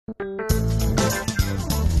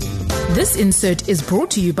This insert is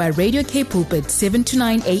brought to you by Radio K Pulpit 7 to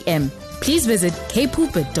 9 a.m. Please visit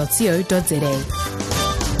kpulpit.co.za.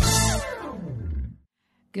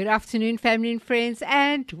 Good afternoon, family and friends,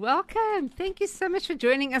 and welcome. Thank you so much for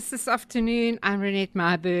joining us this afternoon. I'm Renette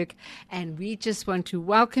Myburg, and we just want to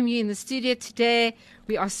welcome you in the studio today.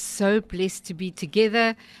 We are so blessed to be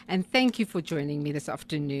together, and thank you for joining me this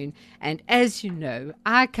afternoon. And as you know,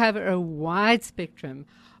 I cover a wide spectrum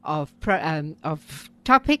of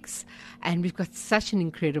topics, and we've got such an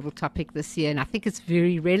incredible topic this year, and I think it's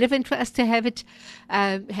very relevant for us to have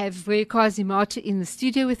Vuyokazi Martu in the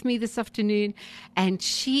studio with me this afternoon, and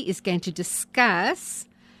she is going to discuss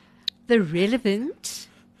the relevant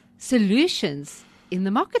solutions in the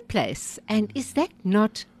marketplace. And is that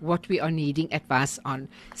not what we are needing advice on,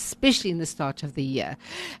 especially in the start of the year?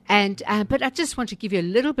 And but I just want to give you a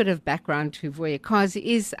little bit of background to Vuyokazi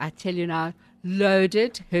is. I tell you now,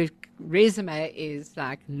 loaded. Her resume is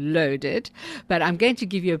like loaded, but I'm going to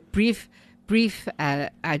give you a brief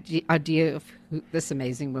idea of this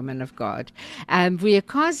amazing woman of God.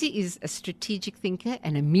 Vuyokazi is a strategic thinker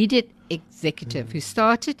and a media executive who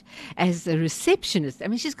started as a receptionist. I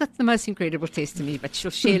mean, she's got the most incredible testimony, but she'll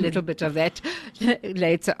share a little bit of that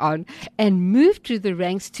later on, and moved through the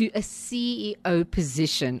ranks to a CEO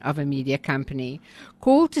position of a media company,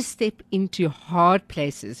 called to step into hard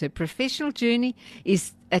places. Her professional journey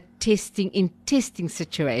is in testing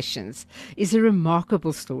situations is a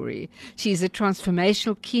remarkable story. She is a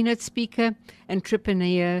transformational keynote speaker,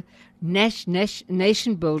 entrepreneur,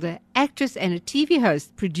 nation builder, actress, and a TV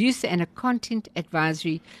host, producer, and a content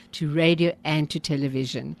advisory to radio and to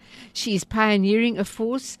television. She is pioneering a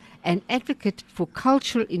force and advocate for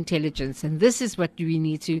cultural intelligence, and this is what we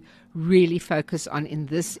need to really focus on in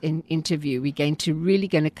this interview. We're going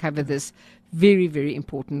to cover this very, very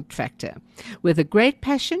important factor. With a great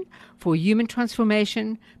passion for human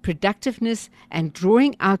transformation, productiveness, and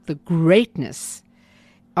drawing out the greatness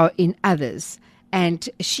in others. And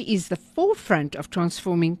she is the forefront of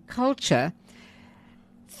transforming culture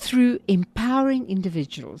through empowering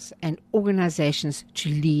individuals and organizations to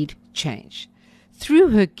lead change. Through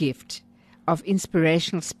her gift of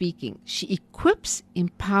inspirational speaking, she equips,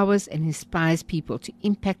 empowers, and inspires people to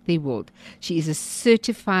impact their world. She is a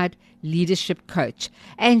certified leadership coach,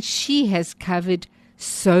 and she has covered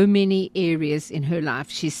so many areas in her life.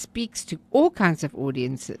 She speaks to all kinds of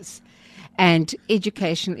audiences and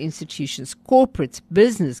educational institutions, corporates,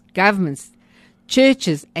 business, governments,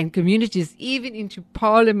 churches, and communities, even into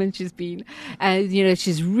parliament. She's been,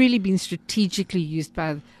 she's really been strategically used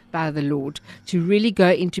by the Lord to really go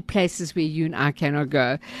into places where you and I cannot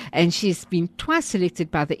go. And she's been twice selected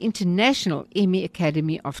by the International Emmy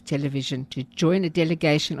Academy of Television to join a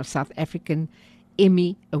delegation of South African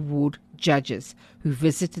Emmy Award judges who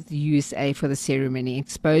visited the USA for the ceremony,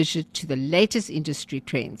 exposure to the latest industry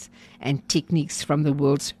trends and techniques from the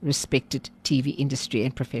world's respected TV industry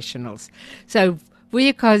and professionals. So,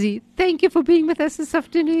 Vuyokazi, thank you for being with us this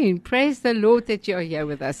afternoon. Praise the Lord that you're here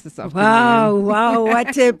with us this afternoon. Wow,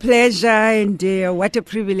 what a pleasure and what a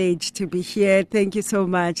privilege to be here. Thank you so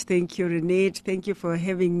much. Thank you, Renette. Thank you for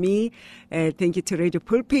having me. Thank you to Radio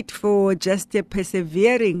Pulpit for just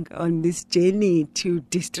persevering on this journey to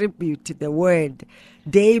distribute the word.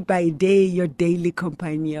 Day by day, your daily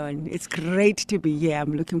companion. It's great to be here.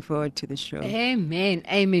 I'm looking forward to the show. Amen,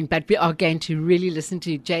 amen. But we are going to really listen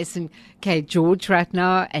to Jason K. George right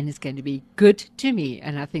now, and it's going to be good to me.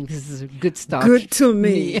 And I think this is a good start. Good to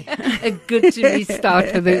me. A good to me start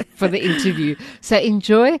for the interview. So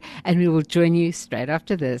enjoy, and we will join you straight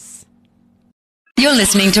after this. You're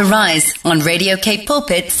listening to Rise on Radio K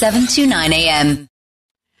Pulpit 7 to 9 a.m.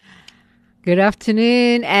 Good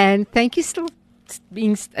afternoon, and thank you still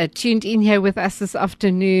being tuned in here with us this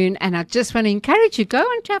afternoon. And I just want to encourage you, go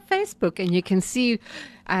onto our Facebook and you can see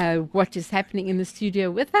what is happening in the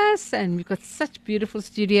studio with us. And we've got such beautiful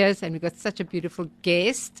studios, and we've got such a beautiful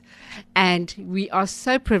guest, and we are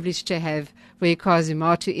so privileged to have Vuyokazi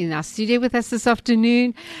Martu in our studio with us this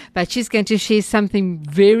afternoon. But she's going to share something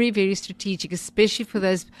very, very strategic, especially for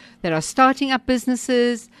those that are starting up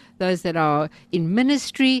businesses, those that are in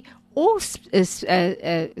ministry, all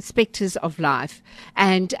specters of life.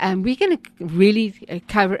 And we're going to really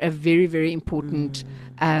cover a very, very important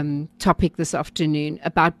topic this afternoon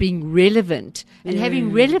about being relevant and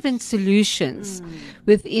having relevant solutions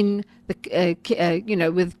within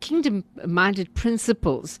the, with kingdom-minded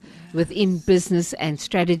principles within business and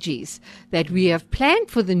strategies that we have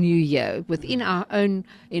planned for the new year within our own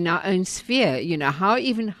sphere. How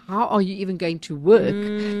are you even going to work?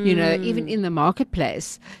 Even in the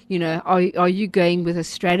marketplace. Are you going with a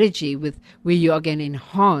strategy where you are going to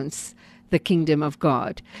enhance the kingdom of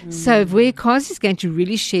God. So Vuyokazi is going to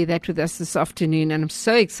really share that with us this afternoon, and I'm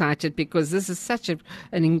so excited because this is such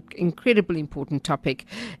an incredibly important topic.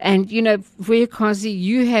 And, you know, Vuyokazi,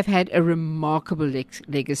 you have had a remarkable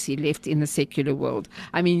legacy left in the secular world.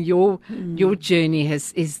 I mean, your journey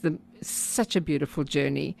is such a beautiful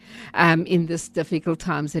journey in this difficult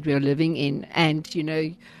times that we are living in. And, you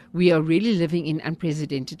know, we are really living in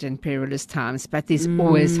unprecedented and perilous times, but there's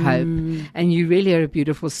always hope. And you really are a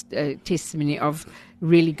beautiful testimony of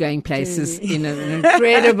really going places in an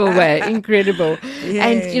incredible way. Incredible.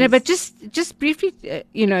 Yes. And, you know, but just briefly,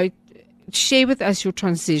 you know, share with us your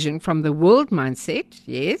transition from the world mindset.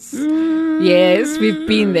 Yes. Yes, we've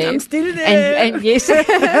been there. I'm still there. And yes,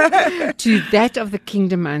 to that of the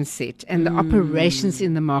kingdom mindset and the operations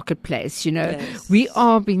in the marketplace. You know, Yes.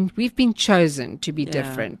 we've been chosen to be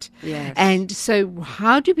different. Yes. And so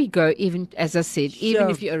how do we go, even, as I said, even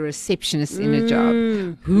Sure. if you're a receptionist in a job,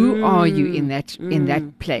 who are you in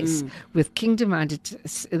that place with kingdom-minded,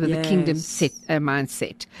 the kingdom Yes.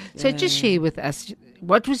 mindset? So just share with us,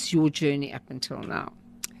 what was your journey up until now?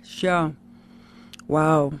 Sure.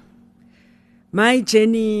 Wow. My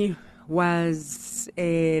journey was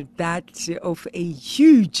that of a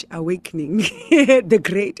huge awakening, the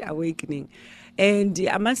great awakening. And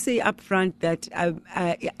I must say up front that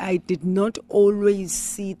I did not always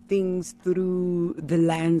see things through the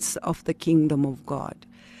lens of the kingdom of God.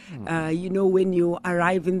 You know, when you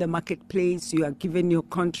arrive in the marketplace, you are given your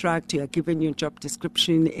contract, you are given your job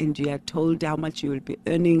description, and you are told how much you will be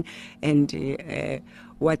earning and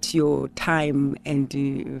what your time and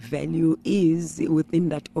value is within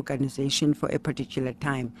that organization for a particular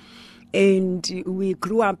time. And we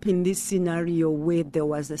grew up in this scenario where there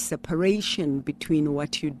was a separation between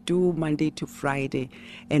what you do Monday to Friday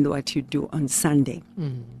and what you do on Sunday.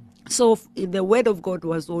 So the word of God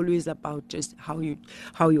was always about just how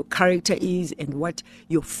your character is and what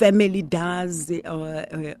your family does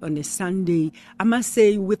on a Sunday. I must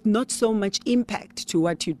say, with not so much impact to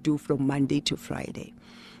what you do from Monday to Friday.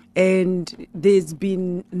 And there's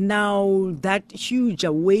been now that huge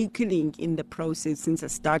awakening in the process since I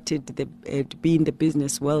started to be in the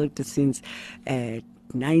business world since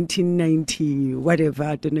 1990, whatever.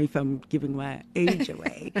 I don't know if I'm giving my age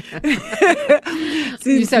away.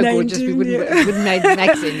 You're so gorgeous, we wouldn't make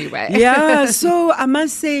Max anyway. Yeah, so I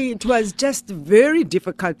must say it was just very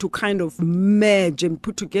difficult to kind of merge and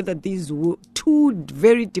put together these two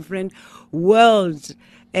very different worlds.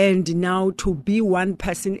 And now to be one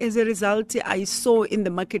person. As a result, I saw in the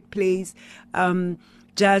marketplace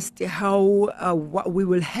just how we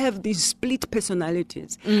will have these split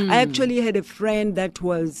personalities. I actually had a friend that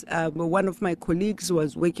was one of my colleagues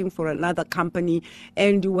was working for another company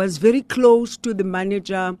and was very close to the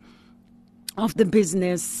manager of the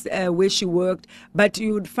business where she worked. But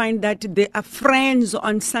you would find that they are friends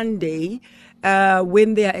on Sunday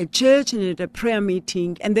when they are at church and at a prayer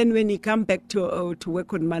meeting, and then when you come back to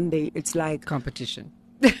work on Monday, it's like Competition.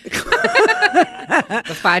 The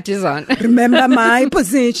fight is on. Remember my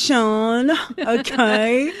position,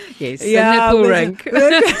 okay? Yes, yeah, nipple rank.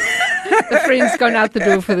 The friend's gone out the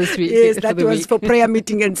door for this week. Yes, that was for prayer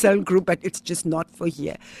meeting and cell group, but it's just not for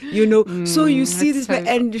here. You know, so you see this,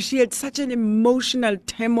 and she had such an emotional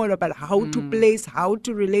turmoil about how to place, how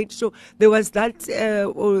to relate. So there was that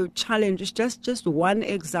challenge. It's just one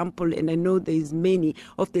example, and I know there's many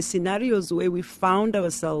of the scenarios where we found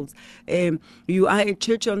ourselves. You are at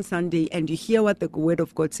church on Sunday, and you hear what the Word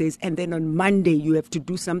of God says, and then on Monday you have to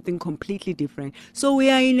do something completely different. So we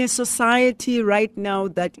are in a society right now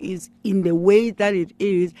that is in the way that it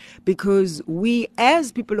is because we,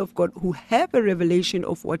 as people of God who have a revelation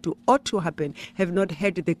of what ought to happen, have not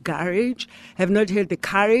had the courage, have not had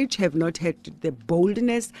the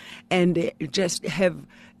boldness, and just have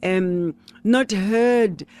not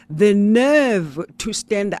heard the nerve to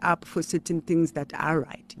stand up for certain things that are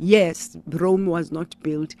right. Yes, Rome was not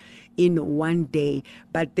built in one day,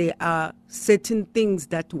 but there are certain things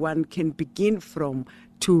that one can begin from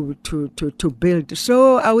to build.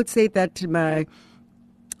 So I would say that my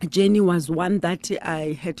journey was one that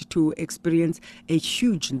I had to experience a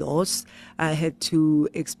huge loss. I had to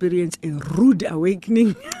experience a rude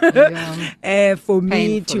awakening for me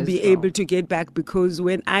Painful to be able to get back, because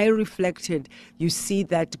when I reflected, you see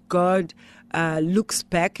that God looks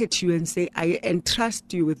back at you and say, I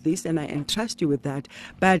entrust you with this and I entrust you with that.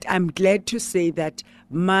 But I'm glad to say that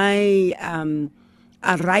my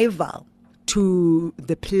arrival to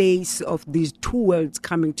the place of these two worlds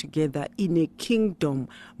coming together in a kingdom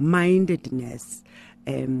mindedness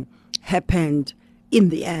happened in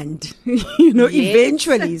the end,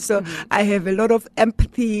 eventually. So Mm-hmm. I have a lot of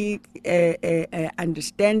empathy,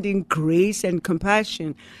 understanding, grace, and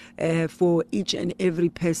compassion for each and every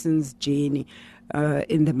person's journey.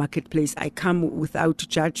 In the marketplace, I come without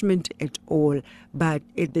judgment at all, but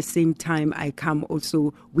at the same time, I come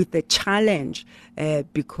also with a challenge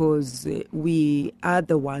because we are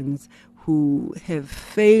the ones who have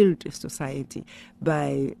failed society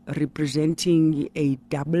by representing a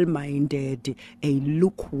double-minded, a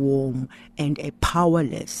lukewarm, and a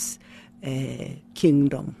powerless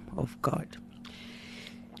kingdom of God.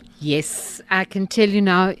 Yes, I can tell you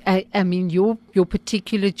now. I mean, your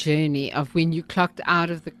particular journey of when you clocked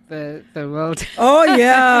out of the world. Oh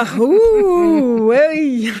yeah, ooh,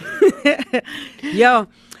 hey. Yeah.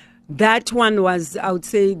 That one was, I would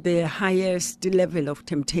say, the highest level of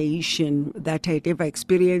temptation that I'd ever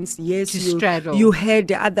experienced. Yes, you had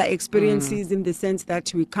other experiences in the sense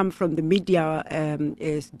that we come from the media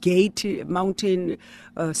gate, mountain,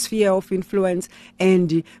 sphere of influence,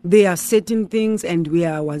 and there are certain things, and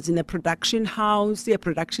was in a production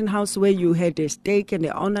house where you had a stake and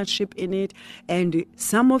an ownership in it, and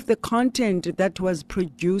some of the content that was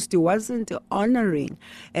produced wasn't honoring,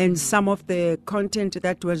 and some of the content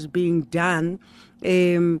that was being done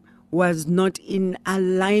was not in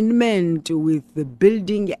alignment with the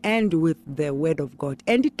building and with the Word of God.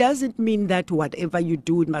 And it doesn't mean that whatever you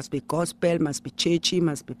do, it must be gospel, must be churchy,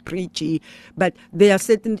 must be preachy, but there are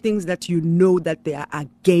certain things that you know that they are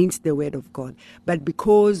against the Word of God. But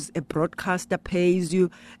because a broadcaster pays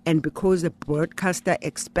you and because a broadcaster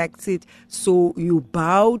expects it, so you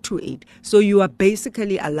bow to it. So you are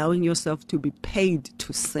basically allowing yourself to be paid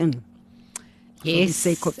to sin. Yes, for the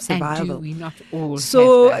sake of survival. and do we not all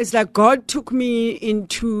So have that? it's like God took me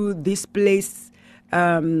into this place.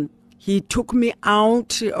 He took me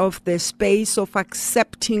out of the space of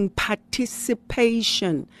accepting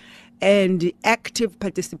participation and active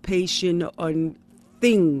participation on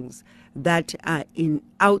things that are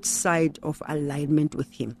outside of alignment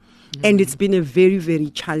with Him. And it's been a very, very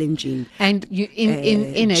challenging And you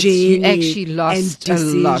in it, journey you actually lost a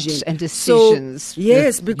lot and decisions. So,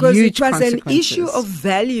 yes, with because huge it was an issue consequences. of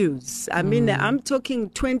values. I mean, I'm talking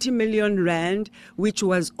 20 million rand, which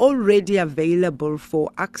was already available for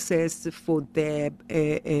access for the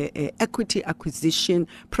equity acquisition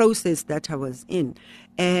process that I was in.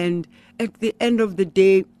 And at the end of the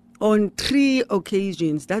day, on 3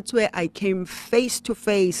 occasions, that's where I came face to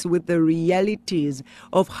face with the realities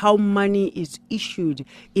of how money is issued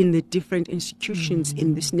in the different institutions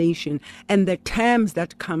in this nation and the terms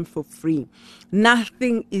that come for free.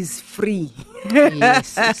 Nothing is free.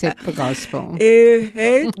 Yes, except the gospel.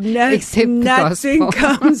 Except the Nothing gospel.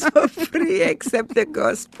 comes for free except the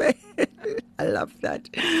gospel. I love that.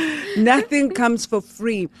 Nothing comes for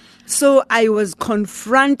free. So I was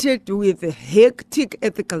confronted with hectic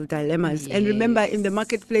ethical dilemmas. And remember, in the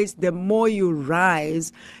marketplace, the more you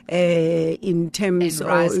rise in terms And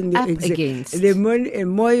rise of up against. the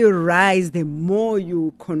more you rise, the more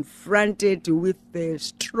you confronted with the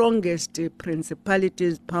strongest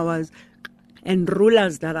principalities, powers, and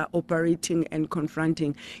rulers that are operating and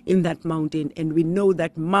confronting in that mountain. And we know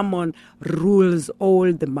that mammon rules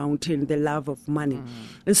all the mountain, the love of money.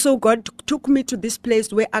 And so God took me to this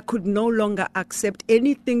place where I could no longer accept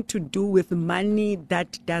anything to do with money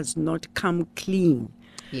that does not come clean.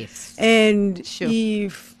 Yes. And Sure.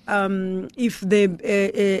 if I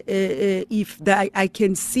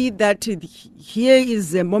can see that here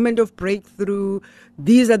is a moment of breakthrough,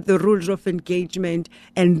 these are the rules of engagement,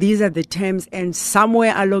 and these are the terms, and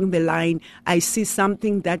somewhere along the line, I see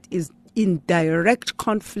something that is in direct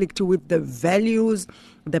conflict with the values,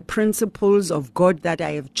 the principles of God that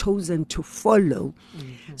I have chosen to follow.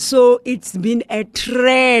 Mm-hmm. So it's been a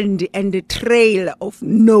trend and a trail of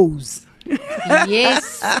no's.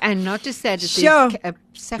 Yes, and not just that, Sure. there's a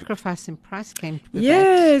sacrifice and price came with that.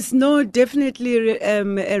 Yes, no, definitely,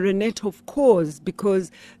 Renette, of course,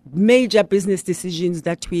 because major business decisions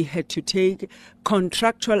that we had to take,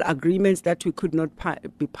 contractual agreements that we could not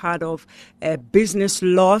be part of, business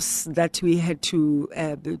loss that we had to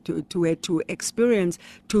experience,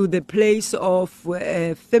 to the place of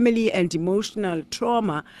family and emotional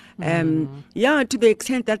trauma. To the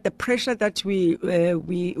extent that the pressure that we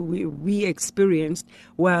experienced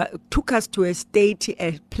took us to a state,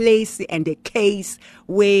 a place, and a case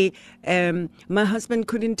where my husband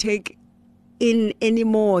couldn't take in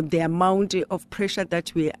anymore the amount of pressure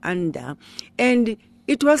that we're under. And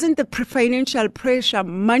it wasn't the financial pressure,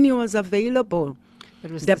 money was available.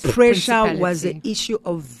 It was The this pressure was the principality. issue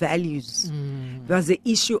of values, it was the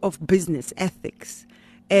issue of business ethics.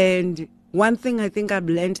 And one thing I think I've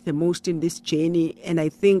learned the most in this journey, and I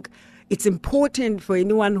think it's important for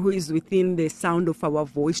anyone who is within the sound of our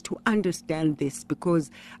voice to understand this,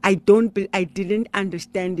 because I didn't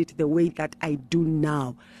understand it the way that I do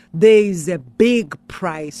now. There is a big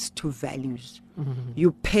price to values. Mm-hmm.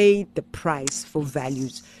 You pay the price for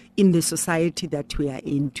values in the society that we are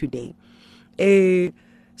in today.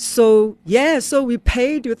 So we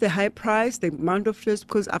paid with a high price, the amount of years,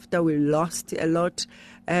 because after we lost a lot,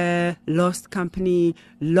 lost company,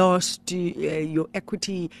 lost your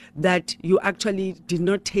equity, that you actually did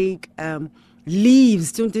not take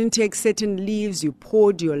leaves, didn't take certain leaves. You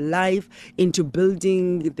poured your life into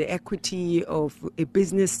building the equity of a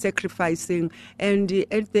business, sacrificing, and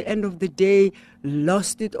at the end of the day,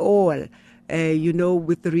 lost it all,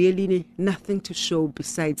 with really nothing to show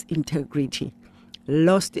besides integrity.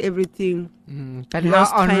 Lost everything, but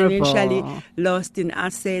lost how honorable. financially, lost in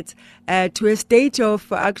assets, to a state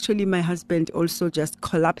of actually my husband also just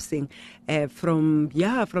collapsing from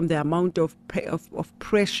the amount of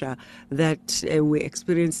pressure that we're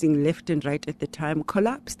experiencing left and right at the time.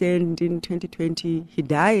 Collapsed, and in 2020 he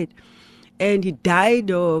died, and he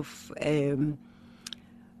died of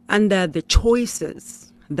under the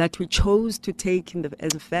choices that we chose to take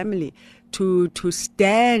as a family, to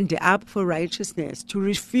stand up for righteousness, to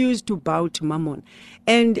refuse to bow to mammon.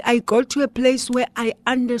 And I got to a place where I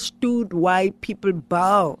understood why people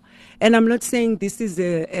bow. And I'm not saying this is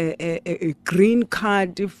a green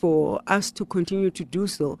card for us to continue to do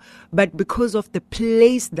so, but because of the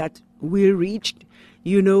place that we reached,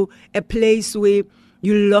 a place where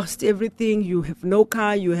you lost everything, you have no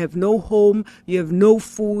car, you have no home, you have no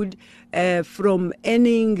food, from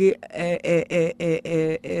earning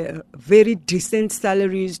very decent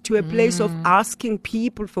salaries to a place of asking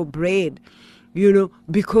people for bread,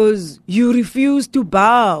 because you refuse to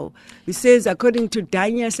bow. He says, according to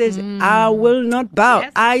Daniel, says, I will not bow.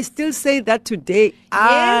 Yes. I still say that today. Yes.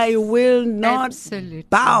 I will not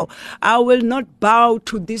bow. I will not bow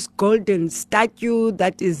to this golden statue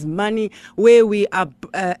that is money, where we are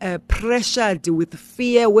pressured with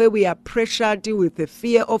fear, where we are pressured with the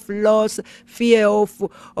fear of loss, fear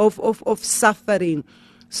of suffering.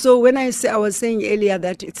 So when I was saying earlier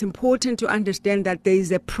that it's important to understand that there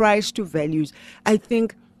is a price to values, I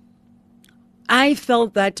think I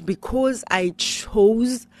felt that because I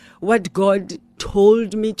chose what God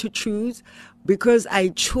told me to choose, because I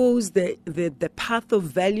chose the path of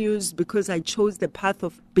values, because I chose the path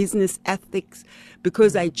of business ethics,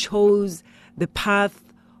 because I chose the path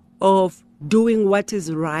of doing what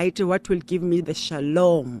is right, what will give me the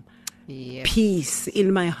shalom, peace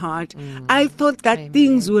in my heart. I thought that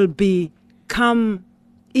things will become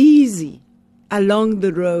easy along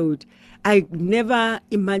the road. I never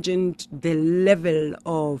imagined the level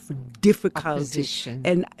of difficulty,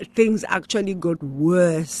 and things actually got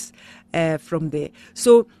worse from there.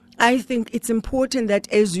 So I think it's important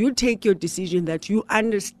that as you take your decision, that you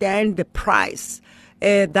understand the price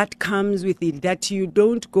that comes with it, that you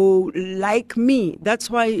don't go like me. That's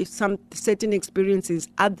why some certain experiences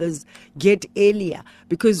others get earlier,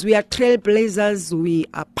 because we are trailblazers, we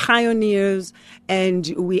are pioneers,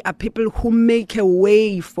 and we are people who make a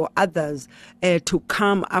way for others to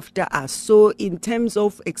come after us. So in terms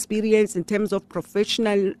of experience, in terms of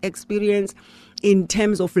professional experience, in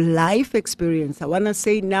terms of life experience, I want to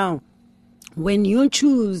say now, when you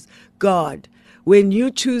choose God, when you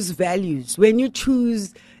choose values, when you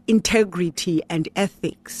choose integrity and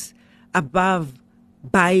ethics above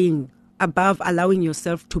buying, above allowing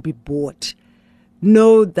yourself to be bought,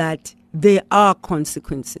 know that there are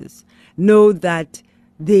consequences. Know that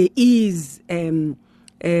there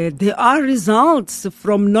are results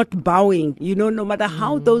from not bowing, no matter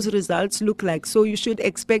how those results look like. So you should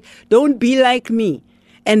expect, don't be like me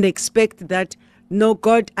and expect that, no,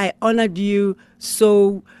 God, I honored you,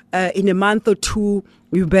 so in a month or two,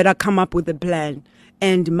 you better come up with a plan.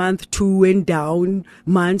 And month 2 went down,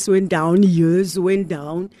 months went down, years went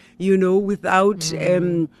down, without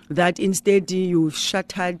that. Instead, you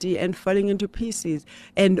shattered and falling into pieces.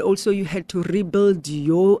 And also you had to rebuild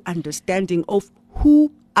your understanding of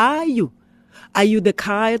who are you? Are you the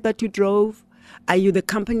car that you drove? Are you the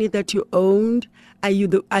company that you owned? Are you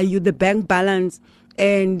the bank balance?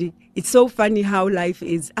 And it's so funny how life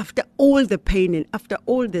is. After all the pain and after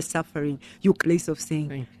all the suffering, your place of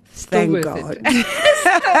saying, thank God.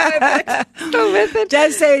 Still with it.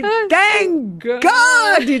 Just say, thank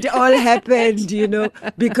God it all happened,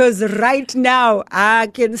 because right now I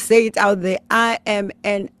can say it out there. I am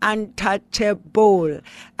an untouchable.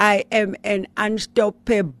 I am an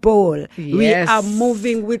unstoppable. Yes. We are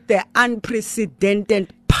moving with the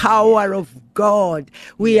unprecedented power of God.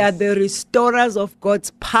 We are the restorers of God's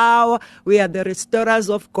power. We are the restorers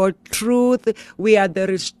of God's truth. We are the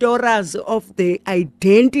restorers of the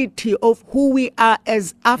identity of who we are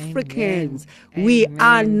as Africans. Amen. We Amen.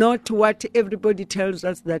 are not what everybody tells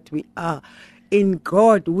us that we are. In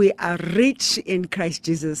God, we are rich in Christ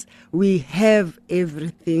Jesus. We have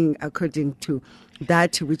everything according to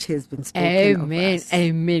that which has been spoken of us.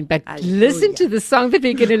 Amen. But Hallelujah. listen to the song that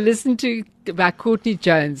we're going to listen to by Courtney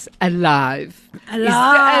Jones, Alive.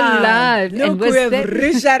 Alive. Look, was we have that-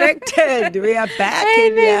 resurrected. We are back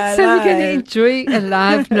and we are Amen. So we're going to alive. enjoy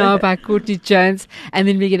Alive now by Courtney Jones, and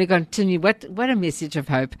then we're going to continue. What a message of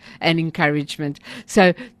hope and encouragement.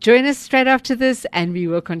 So join us straight after this, and we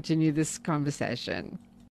will continue this conversation.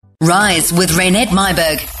 Rise with Renette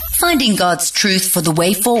Myberg. Finding God's truth for the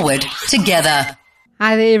way forward together.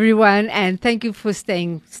 Hi there, everyone, and thank you for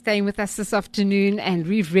staying with us this afternoon. And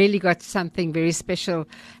we've really got something very special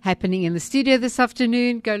happening in the studio this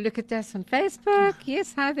afternoon. Go look at us on Facebook.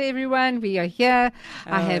 Yes, hi there, everyone. We are here.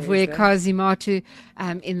 I have Wekazi Matu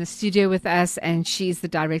in the studio with us, and she's the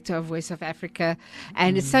director of Voice of Africa.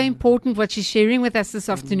 And it's so important what she's sharing with us this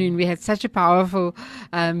afternoon. We had such a powerful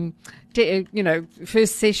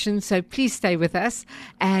first session, so please stay with us.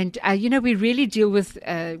 And we really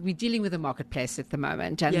we're dealing with a marketplace at the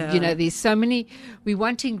moment, and there's so many. We're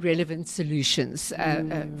wanting relevant solutions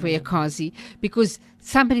for Kazi, because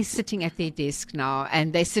somebody's sitting at their desk now,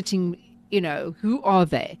 and they're sitting. Who are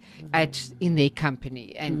they in their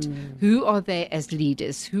company, and who are they as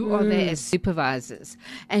leaders? Who are they as supervisors?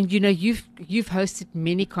 And you've hosted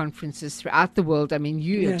many conferences throughout the world. I mean,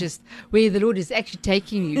 you are just where the Lord is actually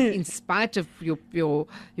taking you, in spite of your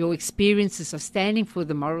experiences of standing for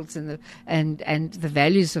the morals and the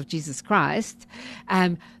values of Jesus Christ.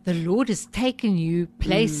 The Lord has taken you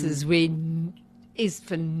places where is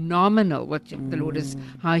phenomenal. What the Lord is,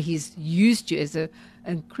 how He's used you as an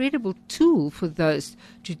incredible tool for those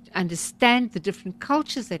to understand the different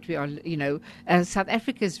cultures that we are. South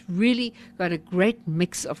Africa's really got a great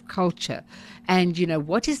mix of culture, and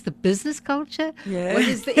what is the business culture? Yeah. What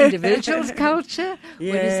is the individual's culture? What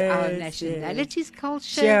is our Yes, nationality's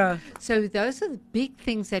culture? Sure. So those are the big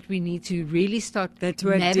things that we need to really start That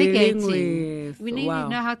we're navigating. dealing with. We need Wow. to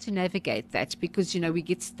know how to navigate that, because we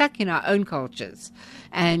get stuck in our own cultures,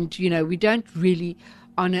 and we don't really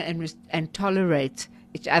honor and tolerate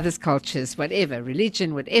each other's cultures, whatever,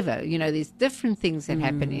 religion, whatever. There's different things that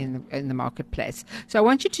happen in the marketplace. So I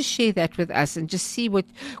want you to share that with us and just see what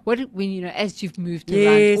when as you've moved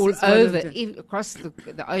Yes, around all it's one of over, the- even across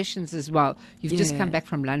the oceans as well. You've just come Yes. back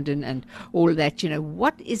from London and all that.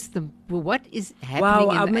 What is happening? Wow,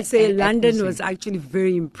 in I the must say London atmosphere? was actually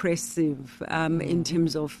very impressive in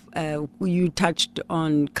terms of you touched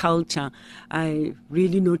on culture. I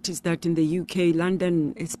really noticed that in the UK,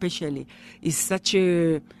 London especially, is such a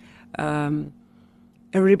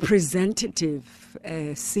representative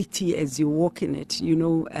city as you walk in it,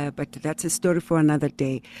 but that's a story for another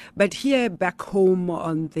day. But here back home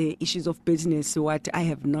on the issues of business, what I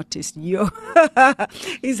have noticed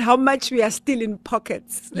is how much we are still in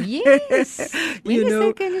pockets. Yes. When is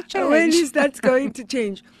that going to change? When is that going to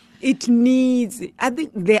change? It needs, I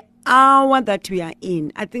think, the hour that we are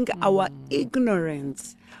in, I think our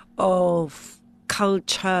ignorance of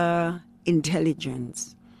culture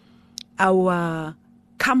intelligence, our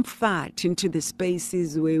comfort into the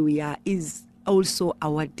spaces where we are is also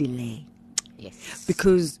our delay. Yes.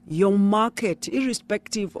 Because your market,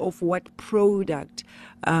 irrespective of what product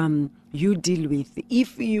you deal with,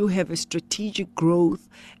 if you have a strategic growth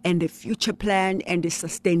and a future plan and a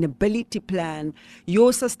sustainability plan,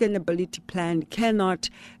 your sustainability plan cannot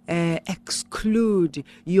exclude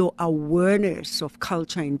your awareness of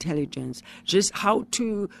culture intelligence, just how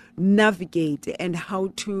to navigate and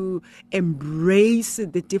how to embrace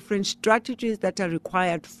the different strategies that are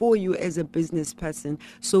required for you as a business person,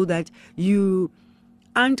 so that you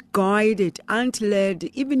aren't guided, aren't led,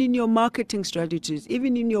 even in your marketing strategies,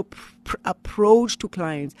 even in your approach to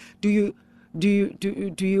clients. Do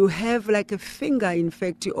you have like a finger, in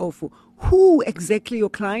fact, of who exactly your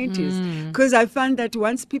client is? Because I find that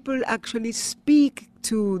once people actually speak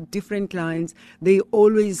to different clients, they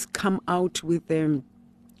always come out with them.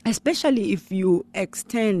 Especially if you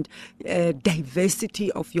extend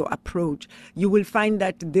diversity of your approach, you will find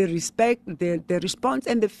that the response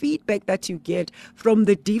and the feedback that you get from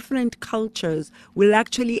the different cultures will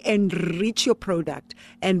actually enrich your product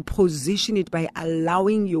and position it by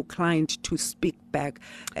allowing your client to speak back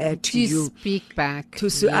to you. Speak back.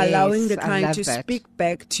 Allowing the Yes, I client love to that. speak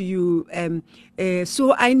back to you.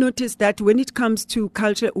 So I noticed that when it comes to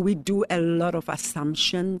culture, we do a lot of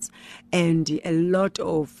assumptions and a lot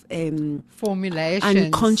of of Formulations.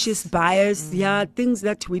 unconscious bias, things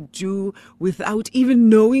that we do without even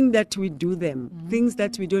knowing that we do them, things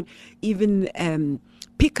that we don't even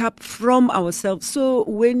pick up from ourselves. So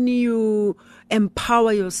when you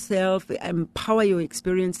empower yourself, empower your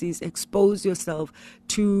experiences, expose yourself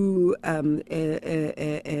to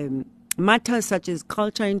matters such as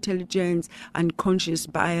culture intelligence, unconscious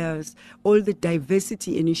bias, all the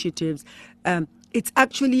diversity initiatives, it's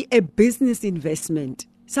actually a business investment.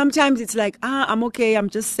 Sometimes it's like, I'm okay, I'm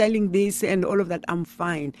just selling this and all of that, I'm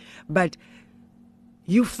fine. But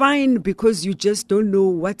you find because you just don't know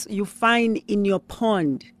what you find in your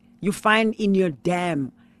pond, you find in your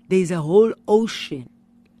dam. There's a whole ocean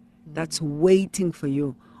that's waiting for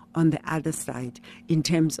you on the other side in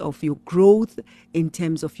terms of your growth, in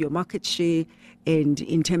terms of your market share, and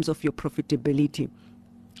in terms of your profitability.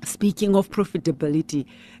 Speaking of profitability,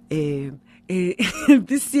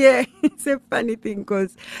 this year it's a funny thing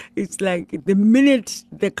because it's like the minute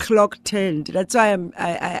the clock turned. That's why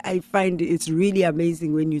I find it's really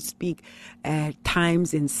amazing when you speak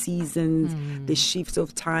times and seasons, the shifts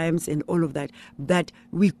of times and all of that. That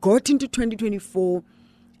we got into 2024,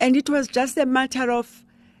 and it was just a matter of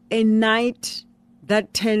a night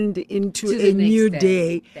that turned into a new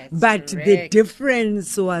day. But correct. The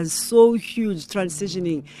difference was so huge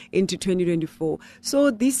transitioning into 2024.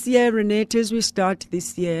 So this year, Renette, as we start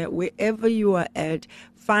this year, wherever you are at,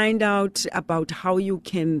 find out about how you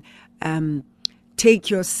can take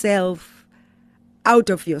yourself out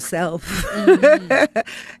of yourself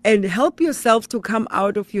and help yourself to come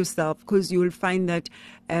out of yourself, because you will find that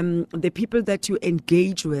the people that you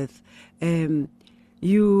engage with,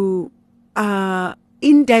 you are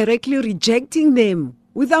indirectly rejecting them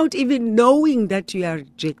without even knowing that you are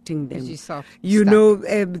rejecting them. You know,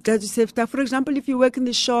 that yourself. For example, if you work in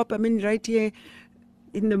the shop, I mean, right here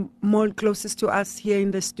in the mall closest to us here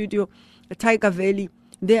in the studio, Tiger Valley,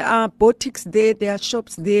 there are boutiques there, there are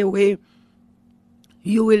shops there where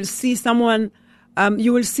you will see someone,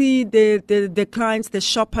 you will see the clients, the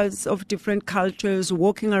shoppers of different cultures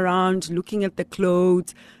walking around, looking at the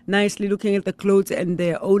clothes, nicely looking at the clothes, and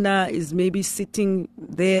the owner is maybe sitting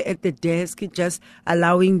there at the desk, just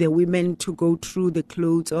allowing the women to go through the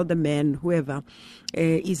clothes, or the men, whoever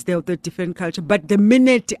is there of the different culture. But the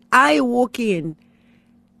minute I walk in,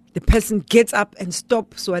 the person gets up and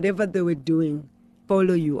stops whatever they were doing,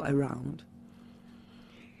 follow you around.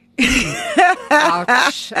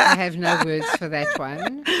 Ouch. I have no words for that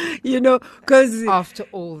one. You know, because after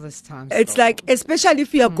all this time, it's like, especially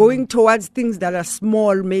if you are going towards things that are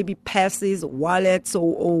small, maybe purses, wallets,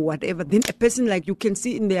 or whatever, then a person, like, you can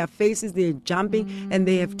see in their faces, they're jumping and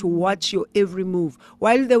they have to watch your every move.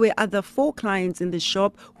 While there were other 4 clients in the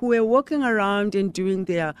shop who were walking around and doing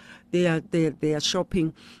their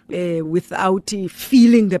shopping without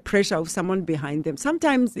feeling the pressure of someone behind them.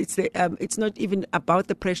 Sometimes it's not even about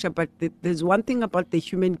the pressure, but there's one thing about the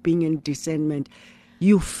human being and discernment.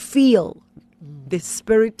 You feel the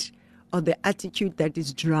spirit or the attitude that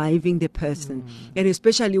is driving the person. And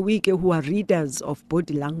especially we who are readers of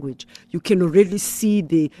body language, you can already see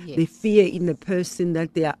the fear in the person,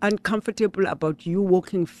 that they are uncomfortable about you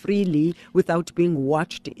walking freely without being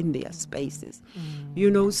watched in their spaces.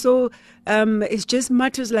 You know, so it's just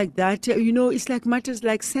matters like that. You know, it's like matters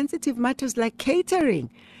like sensitive matters like catering.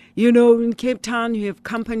 You know, in Cape Town, you have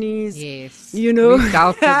companies. Yes. You know. We've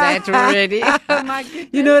dealt with that already. Oh, my goodness.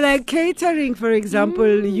 You know, like catering, for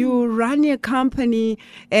example, you run your company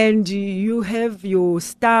and you have your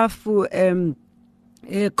staff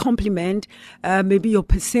compliment, maybe your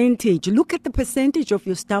percentage. Look at the percentage of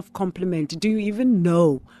your staff compliment. Do you even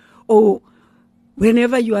know? Or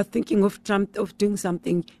whenever you are thinking of doing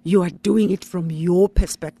something, you are doing it from your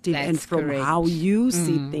perspective. That's and from correct. how you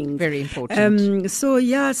see things. Very important. So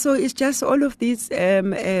it's just all of these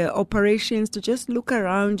operations to just look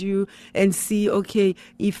around you and see, okay,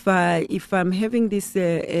 if I'm having this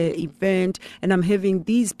event and I'm having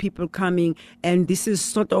these people coming, and this is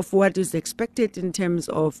sort of what is expected in terms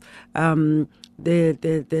of the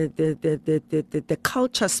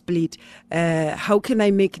culture split, how can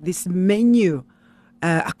I make this menu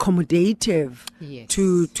accommodative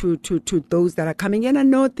to those that are coming in? I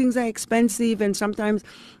know things are expensive, and sometimes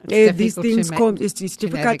these things it's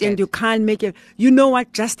difficult, and you can't make it. You know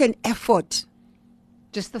what? Just an effort.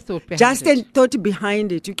 Just the thought behind it. Just a thought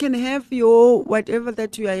behind it. You can have your whatever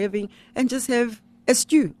that you are having, and just have a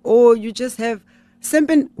stew, or you just have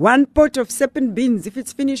one pot of seven beans. If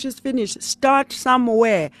it's finished, it's finished. Start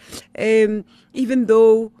somewhere, even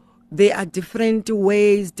though there are different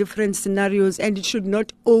ways, different scenarios, and it should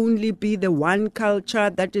not only be the one culture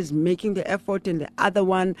that is making the effort and the other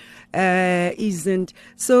one isn't.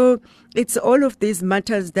 So it's all of these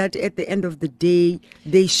matters that at the end of the day,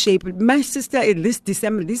 they shape. My sister,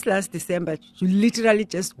 this last December, she literally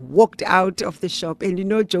just walked out of the shop.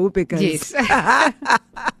 And Joe, because Yes.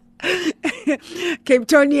 Cape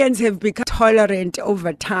Townians have become tolerant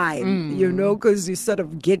over time, because you sort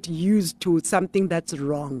of get used to something that's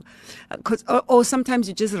wrong. Or sometimes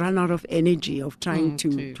you just run out of energy of trying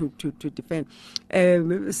to defend.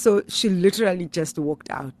 So she literally just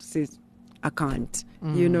walked out, says, I can't,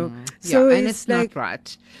 So and it's like, not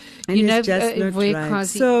right. and it's just not right.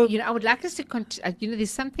 Voyakazi, So, I would like us to there's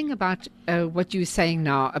something about what you were saying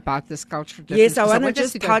now about this cultural difference. yes, I because want to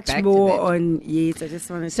us just go touch back to more that. on, yes, I just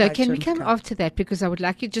want to So touch can we on come culture. after that? Because I would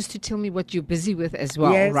like you just to tell me what you're busy with as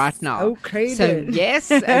well Yes. right now. Okay, So then. yes,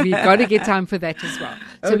 we've got to get time for that as well.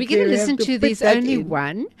 So we're Okay, going to we have listen to to put There's that Only in.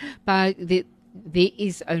 One by There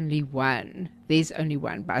Is Only One. There's Only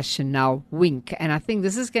One by Chanel Wink. And I think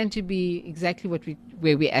this is going to be exactly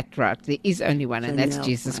where we're at, right? There is only one, and that's Chanel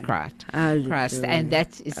Jesus one. Christ. Hallelujah. And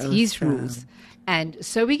that is his Awesome. rules. And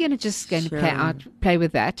so we're going to Sure. play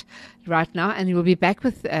with that right now, and we'll be back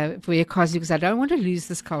with Voyakazi, because I don't want to lose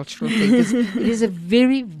this cultural thing, because it is a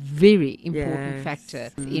very, very important Yes. factor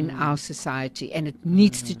in our society, and it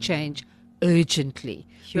needs to change urgently.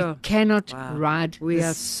 Sure. We cannot Wow. ride We this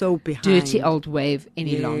are so behind. dirty old wave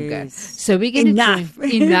any longer. Yes. So we're going to Enough.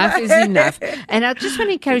 enough is enough. And I just want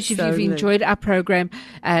to encourage you, if you've Certainly. enjoyed our program,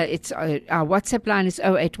 it's our WhatsApp line is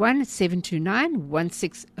 081 729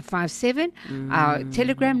 1657. Our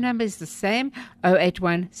Telegram number is the same,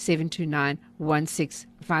 081 729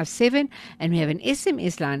 1657, and we have an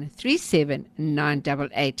SMS line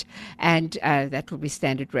 37988, and that will be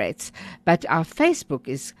standard rates. But our Facebook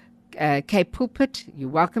is Cape Pulpit. You're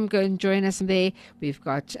welcome. Go and join us there. We've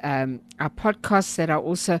got our podcasts that are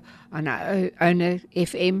also on our Owner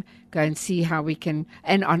FM. Go and see how we can,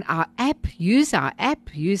 and on our app, use our app,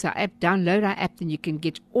 download our app, then you can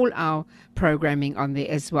get all our programming on there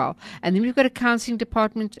as well. And then we've got a counseling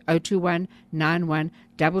department, 021 91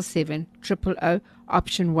 77 000,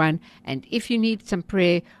 option 1. And if you need some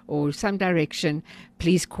prayer or some direction,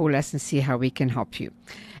 please call us and see how we can help you.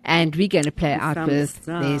 And we're going to play out with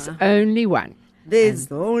There's Only One. There's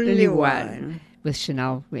And only one. with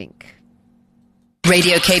Chanel Wink.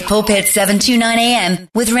 Radio Cape Pulpit 729 AM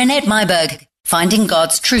with Renette Myberg. Finding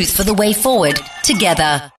God's truth for the way forward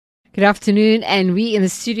together. Good afternoon, and we in the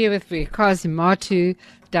studio with Voyakazi Matu,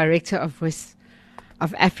 Director of Voice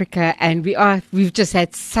of Africa, and we've just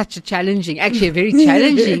had such a very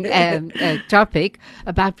challenging topic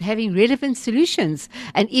about having relevant solutions.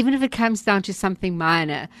 And even if it comes down to something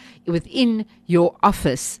minor within your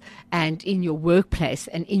office and in your workplace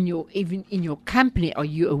and even in your company, are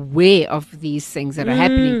you aware of these things that are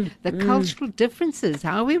happening? The cultural differences,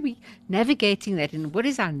 how are we navigating that, and what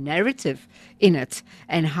is our narrative in it,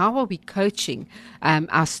 and how are we coaching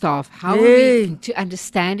our staff? How are we to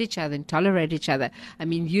understand each other and tolerate each other? I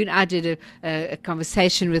mean, you and I did a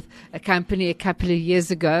conversation with a company a couple of years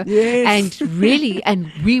ago, Yes.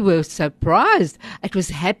 and we were surprised. It was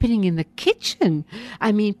happening in the kitchen.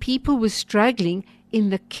 I mean, people were struggling in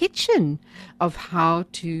the kitchen of how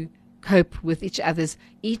to cope with each other's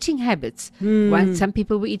eating habits. Some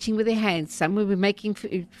people were eating with their hands. Some were making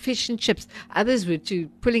fish and chips. Others were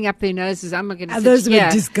pulling up their noses. I'm not going to. Others were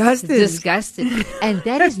disgusted. And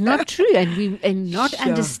that is not true. And not Sure.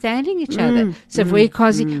 understanding each other. So,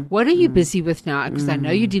 Voyakazi, what are you busy with now? Because I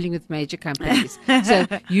know you're dealing with major companies. So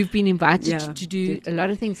you've been invited to do a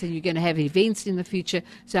lot of things, and you're going to have events in the future.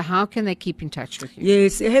 So how can they keep in touch with you?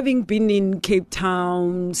 Yes, having been in Cape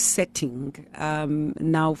Town setting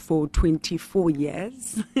now for 24 years,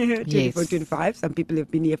 24, 25. Some people have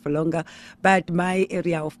been here for longer. But my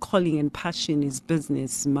area of calling and passion is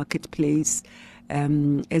business, marketplace,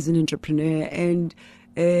 as an entrepreneur. And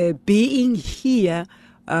being here,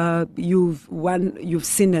 you've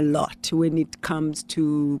seen a lot when it comes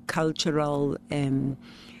to cultural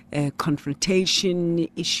confrontation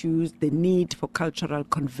issues, the need for cultural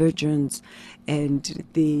convergence, and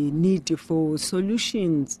the need for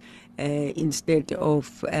solutions instead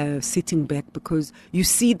of sitting back, because you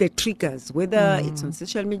see the triggers, whether it's on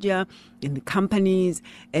social media, in the companies,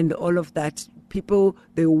 and all of that. People,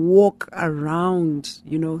 they walk around,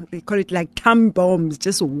 they call it like time bombs,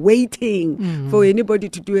 just waiting for anybody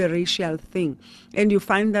to do a racial thing. And you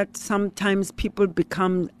find that sometimes people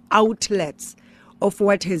become outlets of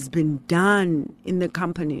what has been done in the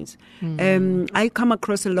companies. I come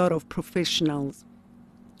across a lot of professionals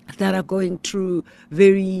that are going through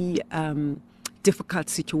very difficult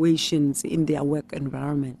situations in their work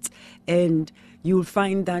environments. And you'll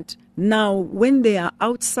find that now when they are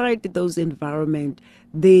outside those environments,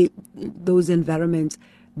 they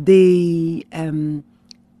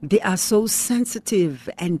are so sensitive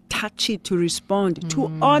and touchy to respond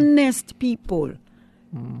to honest people.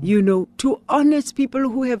 To honest people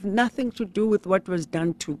who have nothing to do with what was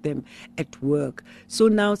done to them at work. So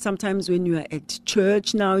now sometimes when you are at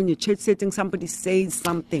church now, in your church setting, somebody says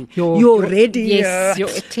something, you're ready. Yes, your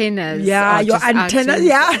antennas. Yeah, your antennas,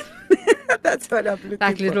 yeah. That's what I'm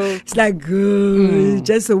looking for. It's like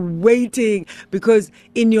just waiting, because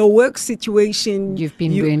in your work situation you've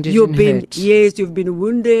been wounded and hurt. Yes, you've been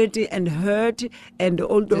wounded and hurt, and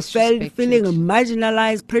although feeling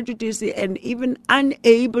marginalized, prejudiced, and even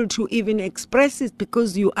unable to even express it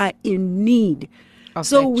because you are in need.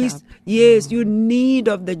 You need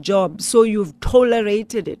of the job, so you've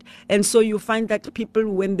tolerated it, and so you find that people,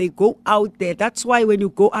 when they go out there, that's why when you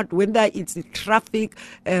go out, whether it's the traffic,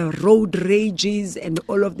 road rages, and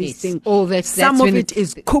all of these things, some of it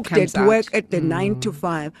is cooked at work at the 9 to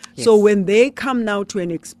 5. Yes. So when they come now to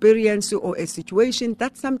an experience or a situation,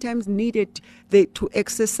 that's sometimes needed to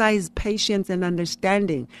exercise patience and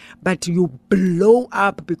understanding, but you blow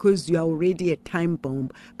up because you are already a time bomb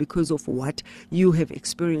because of what you have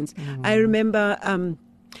experienced. I remember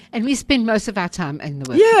and we spend most of our time in the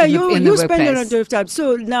work. Yeah, you spend a lot of time.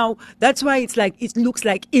 So now that's why it looks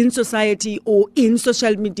like in society or in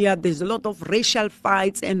social media there's a lot of racial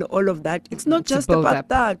fights and all of that. It's not just about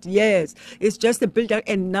that. Yes, it's just a build-up,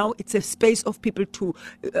 and now it's a space of people to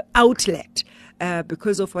outlet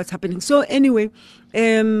because of what's happening. So anyway,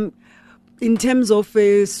 in terms of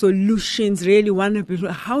solutions, really wonder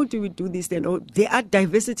how do we do this? And all, there are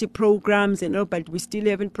diversity programs and all, but we still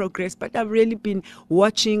haven't progressed. But I've really been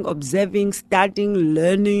watching, observing, studying,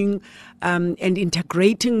 learning, and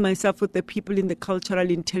integrating myself with the people in the cultural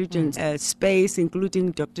intelligence space,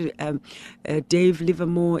 including Dr. Dave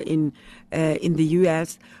Livermore in the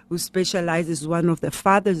U.S., who specializes, one of the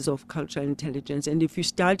fathers of cultural intelligence. And if you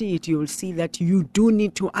study it, you will see that you do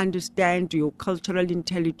need to understand your cultural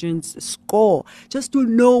intelligence score, just to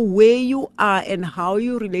know where you are and how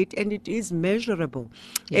you relate, and it is measurable.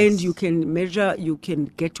 Yes. And you can measure, you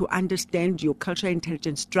can get to understand your cultural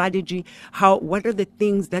intelligence strategy, what are the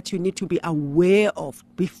things that you need to be aware of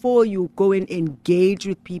before you go and engage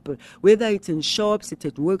with people, whether it's in shops, it's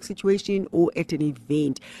at work situation, or at an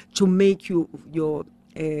event, to make you your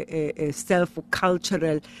self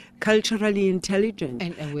culturally intelligent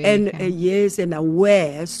and aware, and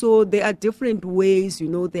aware. So there are different ways,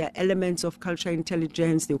 there are elements of cultural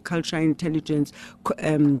intelligence, the cultural intelligence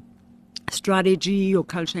strategy or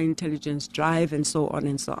cultural intelligence drive, and so on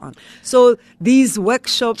and so on. So these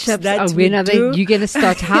workshops that when are you're going to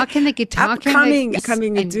start? How can they get? Coming. Do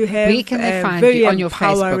have where can they find very you on your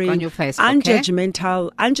Facebook?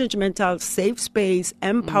 Unjudgmental, safe space,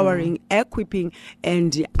 empowering, equipping,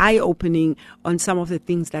 and eye-opening on some of the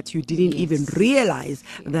things that you didn't even realize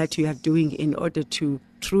that you are doing in order to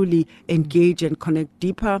truly engage and connect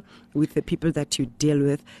deeper with the people that you deal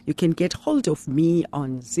with. You can get hold of me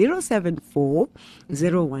on 074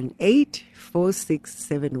 018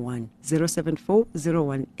 4671. 074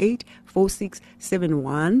 018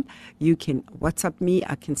 4671. You can WhatsApp me.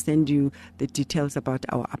 I can send you the details about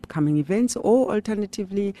our upcoming events, or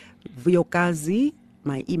alternatively, Vuyokazi,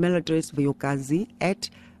 my email address,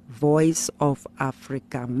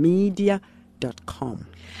 vuyokazi@voiceofafricamedia.com.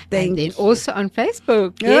 And then also on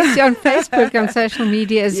Facebook. Yes, you're on Facebook, on social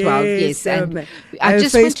media as well. Yes. And I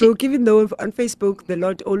just Facebook, even though on Facebook the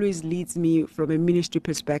Lord always leads me from a ministry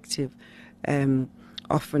perspective.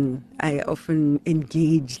 I often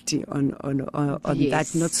engaged on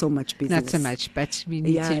that, not so much business. Not so much, but we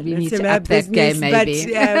need to up that game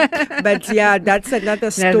maybe. But that's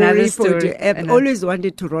another story. I've always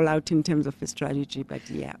wanted to roll out in terms of a strategy, but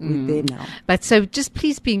we're there now. But so just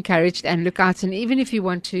please be encouraged and look out, and even if you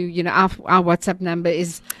want to, our WhatsApp number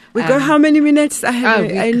is... We got how many minutes?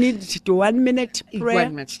 I need to do 1 minute prayer.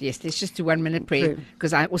 1 minute, yes. Let's just do 1 minute prayer,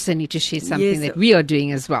 because I also need to share something that we are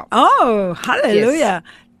doing as well. Oh, hallelujah. Yes.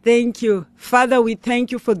 Thank you. Father, we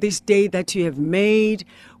thank you for this day that you have made.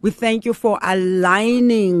 We thank you for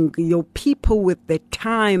aligning your people with the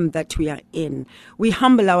time that we are in. We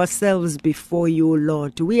humble ourselves before you,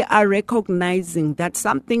 Lord. We are recognizing that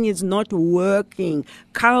something is not working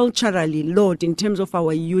culturally, Lord, in terms of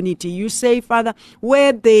our unity. You say, Father,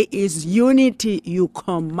 where there is unity, you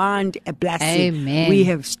command a blessing. Amen. We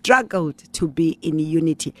have struggled to be in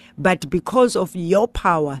unity, but because of your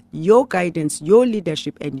power, your guidance, your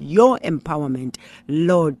leadership, and your empowerment,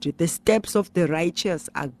 Lord, the steps of the righteous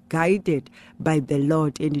are guided by the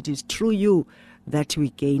Lord, and it is through you that we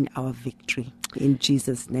gain our victory. In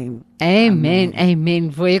Jesus' name. Amen.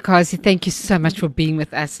 Amen. Vuyokazi, thank you so much for being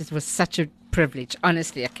with us. It was such a privilege.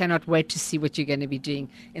 Honestly, I cannot wait to see what you're going to be doing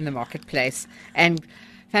in the marketplace. And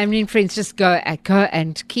family and friends, just go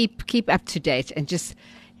and keep up to date, and just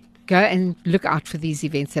go and look out for these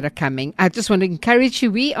events that are coming. I just want to encourage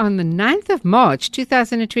you. We on the 9th of March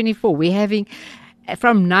 2024, we're having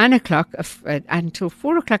from 9 o'clock until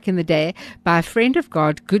 4 o'clock in the day, by a friend of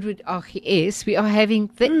God, Goodwood RGS, we are having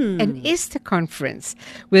an Esther conference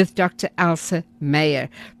with Dr. Elsa Meyer.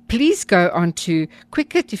 Please go on to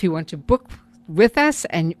Quicket if you want to book with us,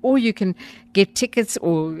 or you can get tickets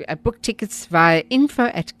or book tickets via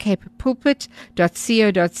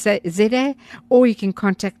info@capepulpit.co.za, or you can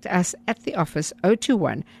contact us at the office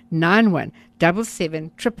 021 91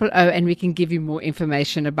 77 000, and we can give you more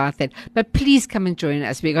information about that. But please come and join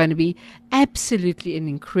us. We're going to be absolutely an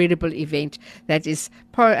incredible event. That is,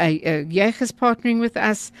 Jeugd is partnering with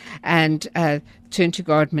us, and Turn to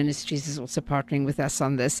God Ministries is also partnering with us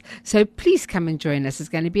on this. So please come and join us. It's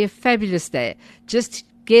going to be a fabulous day. Just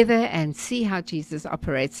together and see how Jesus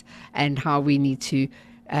operates and how we need to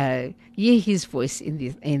hear his voice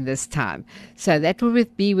in this time. So that will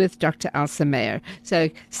be with Dr. Elsa Meyer. So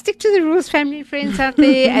stick to the rules, family and friends out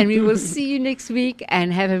there, and we will see you next week,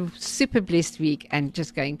 and have a super blessed week, and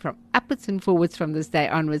just going from upwards and forwards from this day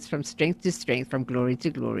onwards, from strength to strength, from glory to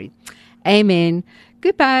glory. Amen.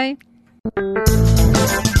 Goodbye.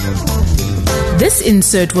 This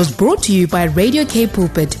insert was brought to you by Radio K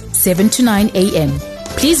Pulpit, 7 to 9 a.m.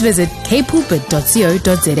 Please visit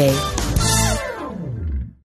kpulpit.co.za.